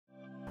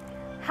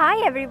Hi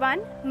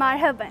everyone,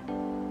 Marhaban.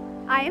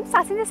 I am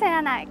Sasinda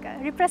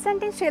Senanayaka,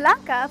 representing Sri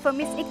Lanka for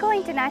Miss Eco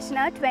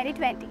International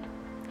 2020.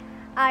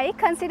 I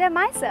consider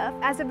myself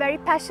as a very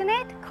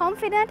passionate,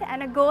 confident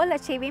and a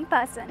goal-achieving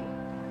person.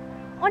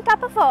 On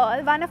top of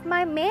all, one of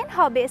my main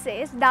hobbies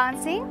is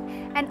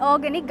dancing and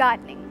organic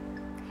gardening.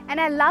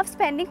 And I love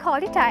spending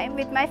quality time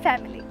with my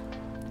family.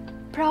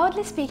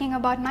 Proudly speaking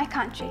about my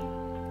country,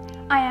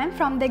 I am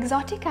from the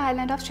exotic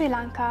island of Sri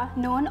Lanka,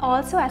 known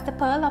also as the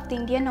Pearl of the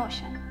Indian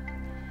Ocean,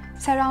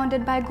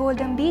 surrounded by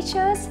golden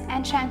beaches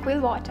and tranquil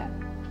water.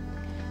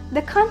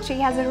 The country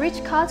has a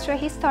rich cultural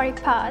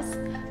historic past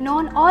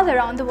known all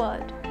around the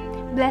world,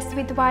 blessed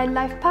with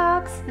wildlife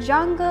parks,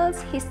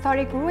 jungles,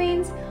 historic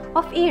ruins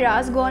of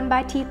eras gone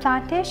by tea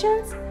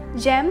plantations,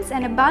 gems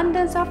and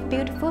abundance of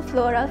beautiful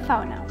floral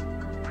fauna.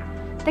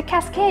 The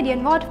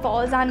Cascadian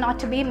waterfalls are not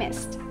to be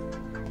missed.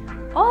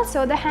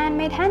 Also, the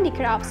handmade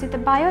handicrafts with a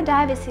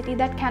biodiversity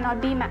that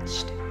cannot be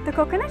matched. The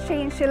coconut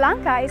tree in Sri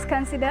Lanka is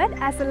considered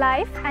as a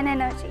life and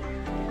energy.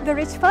 The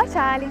rich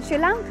fertile in Sri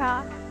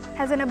Lanka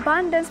has an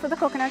abundance for the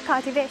coconut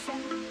cultivation.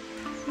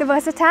 The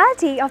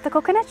versatility of the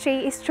coconut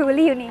tree is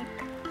truly unique.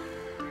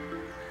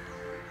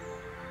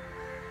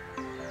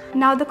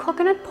 Now the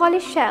coconut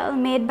polish shell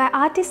made by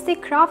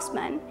artistic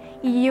craftsmen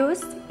is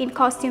used in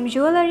costume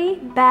jewelry,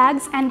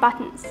 bags and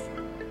buttons.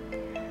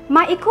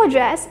 My eco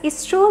dress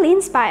is truly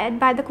inspired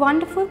by the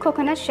wonderful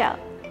coconut shell,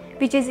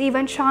 which is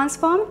even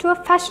transformed to a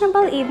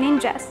fashionable evening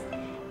dress,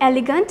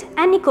 elegant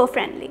and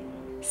eco-friendly.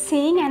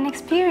 Seeing and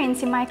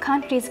experiencing my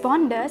country's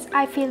wonders,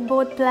 I feel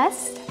both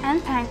blessed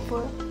and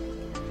thankful.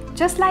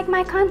 Just like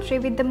my country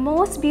with the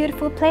most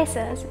beautiful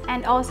places,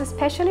 and also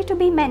especially to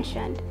be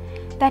mentioned,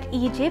 that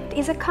Egypt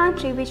is a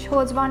country which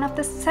holds one of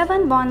the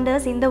 7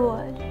 wonders in the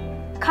world.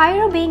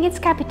 Cairo being its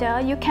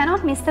capital, you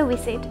cannot miss the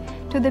visit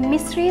to the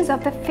mysteries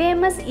of the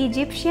famous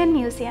Egyptian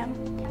Museum,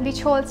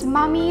 which holds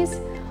mummies,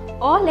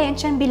 all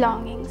ancient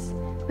belongings,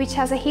 which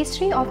has a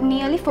history of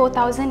nearly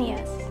 4,000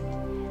 years.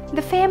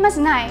 The famous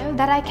Nile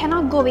that I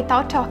cannot go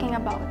without talking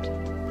about,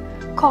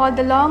 called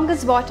the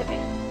longest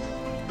waterway.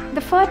 The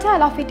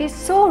fertile of it is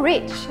so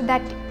rich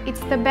that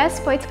it's the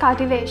best for its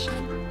cultivation.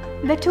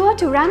 The tour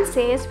to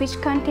Ramses,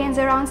 which contains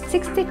around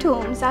 60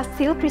 tombs, are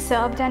still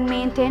preserved and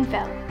maintained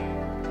well.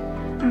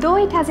 Though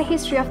it has a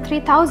history of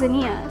 3,000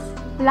 years,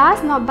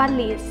 last not but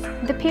least,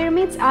 the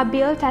pyramids are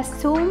built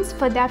as tombs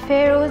for their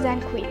pharaohs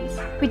and queens,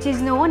 which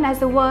is known as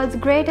the world's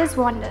greatest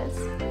wonders.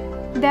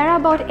 There are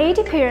about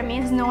 80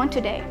 pyramids known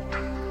today.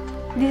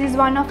 This is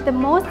one of the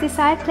most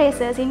desired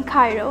places in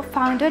Cairo,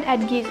 founded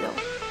at Giza.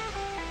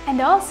 And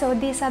also,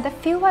 these are the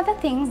few other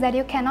things that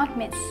you cannot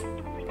miss.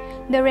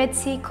 The Red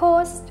Sea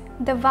coast,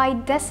 the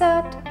White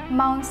Desert,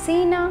 Mount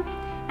Sinai,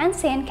 and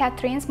St.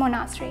 Catherine's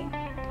Monastery,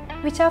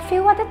 which are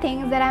few other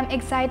things that I am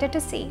excited to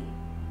see.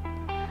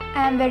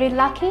 I am very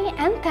lucky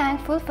and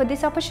thankful for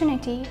this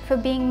opportunity for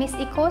being Miss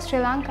Eco Sri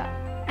Lanka.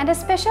 And a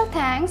special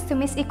thanks to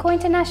Miss Eco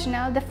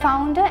International, the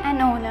founder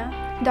and owner,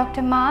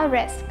 Dr. Mal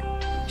Resk.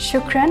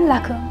 Shukran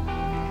lakum.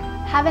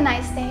 Have a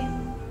nice day.